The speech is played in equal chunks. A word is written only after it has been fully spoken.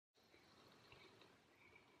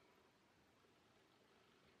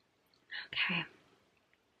Okay.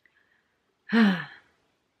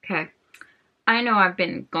 Okay. I know I've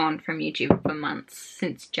been gone from YouTube for months.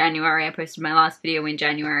 Since January, I posted my last video in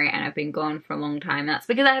January and I've been gone for a long time. That's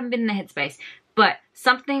because I haven't been in the headspace. But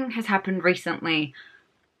something has happened recently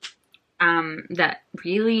that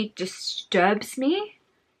really disturbs me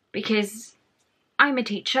because I'm a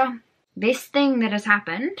teacher. This thing that has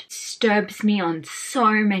happened disturbs me on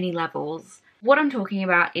so many levels. What I'm talking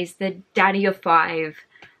about is the DaddyOFive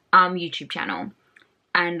YouTube channel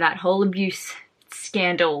and that whole abuse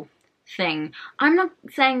scandal thing. I'm not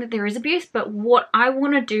saying that there is abuse, but what I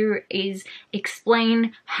want to do is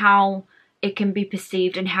explain how it can be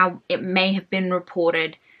perceived and how it may have been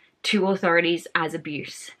reported to authorities as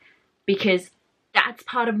abuse, because that's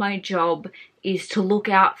part of my job, is to look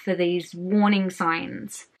out for these warning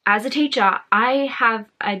signs. As a teacher, I have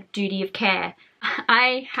a duty of care.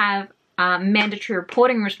 I have a mandatory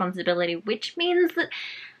reporting responsibility, which means that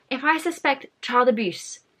if I suspect child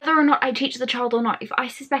abuse, whether or not I teach the child or not, if I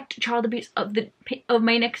suspect child abuse of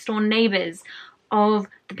my next door neighbors, of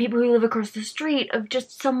the people who live across the street, of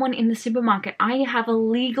just someone in the supermarket, I have a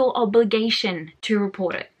legal obligation to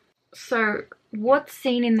report it. So what's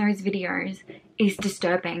seen in those videos is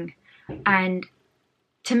disturbing. And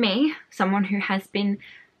to me, someone who has been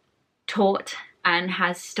taught and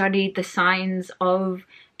has studied the signs of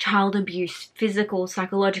child abuse, physical,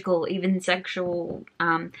 psychological, even sexual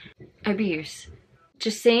abuse,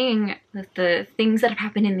 just seeing the things that have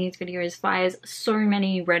happened in these videos fires so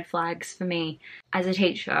many red flags for me. As a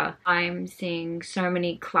teacher, I'm seeing so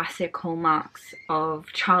many classic hallmarks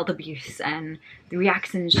of child abuse and the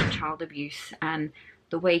reactions to child abuse and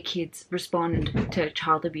the way kids respond to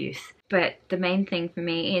child abuse. But the main thing for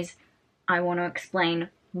me is I want to explain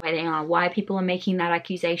why they are, why people are making that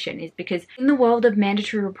accusation, is because in the world of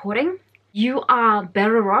mandatory reporting, you are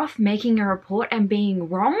better off making a report and being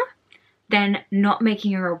wrong than not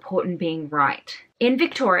making a report and being right. In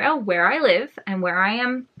Victoria, where I live and where I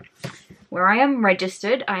am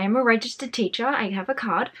registered, I am a registered teacher. I have a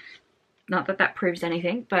card. Not that that proves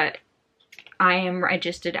anything, but I am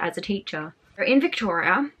registered as a teacher. In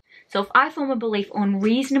Victoria, so if I form a belief on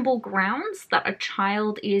reasonable grounds that a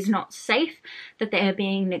child is not safe, that they are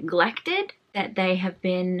being neglected, that they have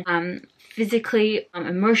been physically,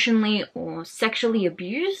 emotionally, or sexually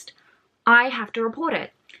abused, I have to report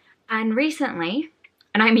it. And recently,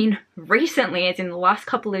 and I mean recently as in the last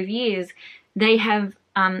couple of years, they have,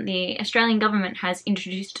 the Australian government has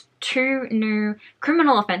introduced 2 new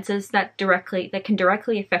criminal offences that can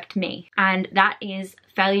directly affect me. And that is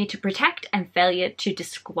failure to protect and failure to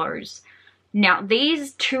disclose. Now,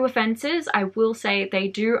 these 2 offences, I will say they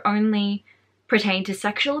do only pertain to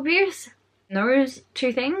sexual abuse. Those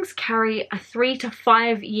 2 things carry a 3 to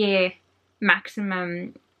 5 year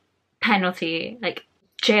maximum penalty, like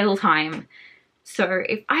jail time. So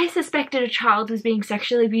if I suspected a child was being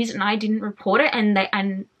sexually abused and I didn't report it,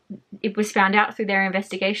 and it was found out through their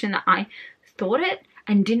investigation that I thought it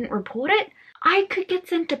and didn't report it, I could get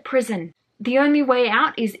sent to prison. The only way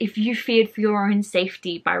out is if you feared for your own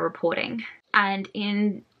safety by reporting. And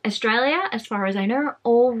in Australia, as far as I know,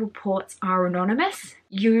 all reports are anonymous.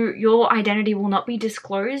 Your identity will not be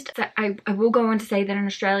disclosed. So I will go on to say that in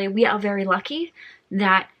Australia, we are very lucky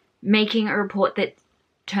that making a report that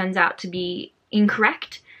turns out to be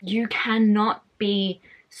incorrect, you cannot be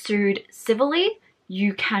sued civilly,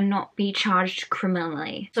 you cannot be charged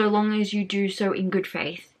criminally, so long as you do so in good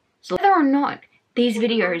faith. So whether or not these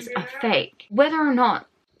videos are fake, whether or not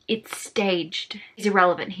it's staged, is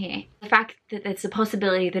irrelevant here. The fact that there's a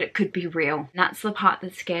possibility that it could be real, and that's the part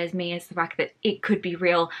that scares me, is the fact that it could be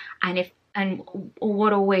real. And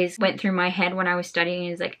what always went through my head when I was studying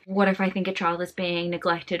is like, what if I think a child is being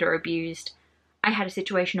neglected or abused? I had a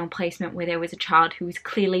situational placement where there was a child who was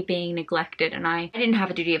clearly being neglected, and I didn't have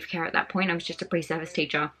a duty of care at that point. I was just a pre-service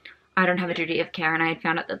teacher. I don't have a duty of care, and I had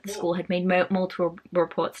found out that the school had made multiple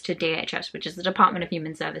reports to DHS, which is the Department of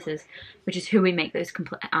Human Services, which is who we make those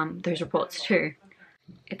reports to.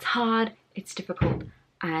 It's hard, it's difficult,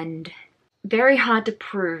 and very hard to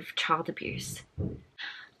prove child abuse.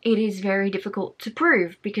 It is very difficult to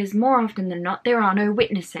prove because more often than not, there are no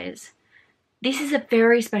witnesses. This is a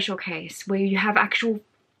very special case where you have actual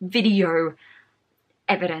video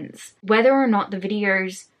evidence. Whether or not the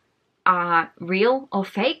videos are real or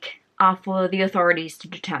fake are for the authorities to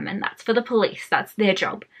determine. That's for the police. That's their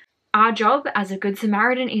job. Our job as a Good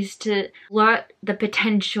Samaritan is to alert the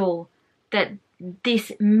potential that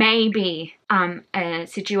this may be a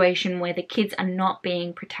situation where the kids are not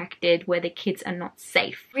being protected, where the kids are not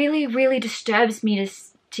safe. Really, really disturbs me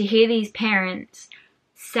to hear these parents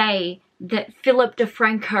say that Philip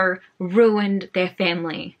DeFranco ruined their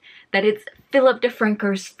family, that it's Philip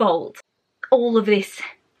DeFranco's fault. All of this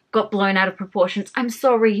got blown out of proportions. I'm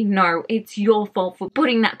sorry, no, it's your fault for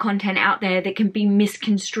putting that content out there that can be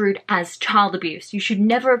misconstrued as child abuse. You should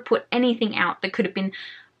never have put anything out that could have been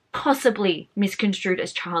possibly misconstrued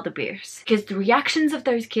as child abuse. Because the reactions of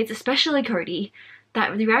those kids, especially Cody,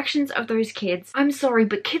 the reactions of those kids, I'm sorry,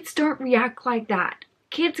 but kids don't react like that.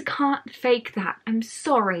 Kids can't fake that. I'm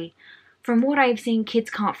sorry. From what I've seen, kids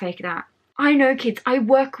can't fake that. I know kids. I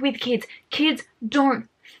work with kids. Kids don't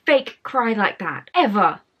fake cry like that.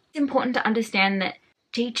 Ever. It's important to understand that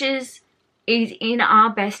teachers, is in our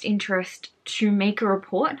best interest to make a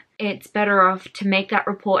report. It's better off to make that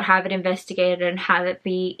report, have it investigated and have it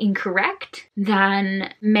be incorrect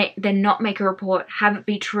than not make a report, have it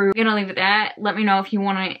be true. I'm gonna leave it there. Let me know if you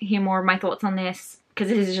want to hear more of my thoughts on this, because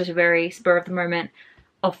this is just a very spur of the moment,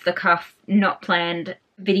 off the cuff, not planned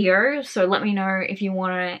video. So let me know if you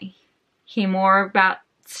want to hear more about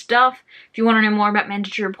stuff. If you want to know more about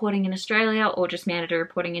mandatory reporting in Australia or just mandatory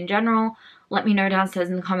reporting in general, let me know downstairs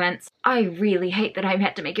in the comments. I really hate that I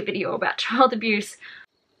had to make a video about child abuse.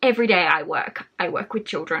 Every day I work with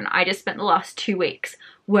children. I just spent the last 2 weeks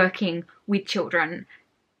working with children.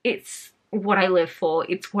 It's what I live for.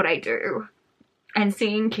 It's what I do. And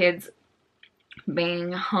seeing kids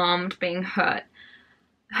being harmed, being hurt,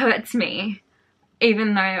 hurts me.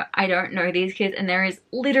 Even though I don't know these kids and there is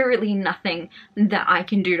literally nothing that I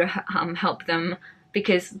can do to help them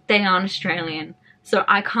because they aren't Australian. So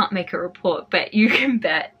I can't make a report, but you can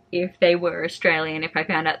bet if they were Australian, if I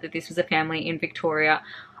found out that this was a family in Victoria,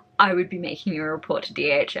 I would be making a report to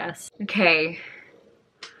DHS. Okay,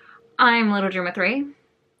 I'm LittleDreamer3.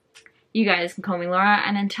 You guys can call me Laura,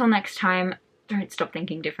 and until next time, don't stop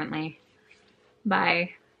thinking differently.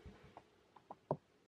 Bye.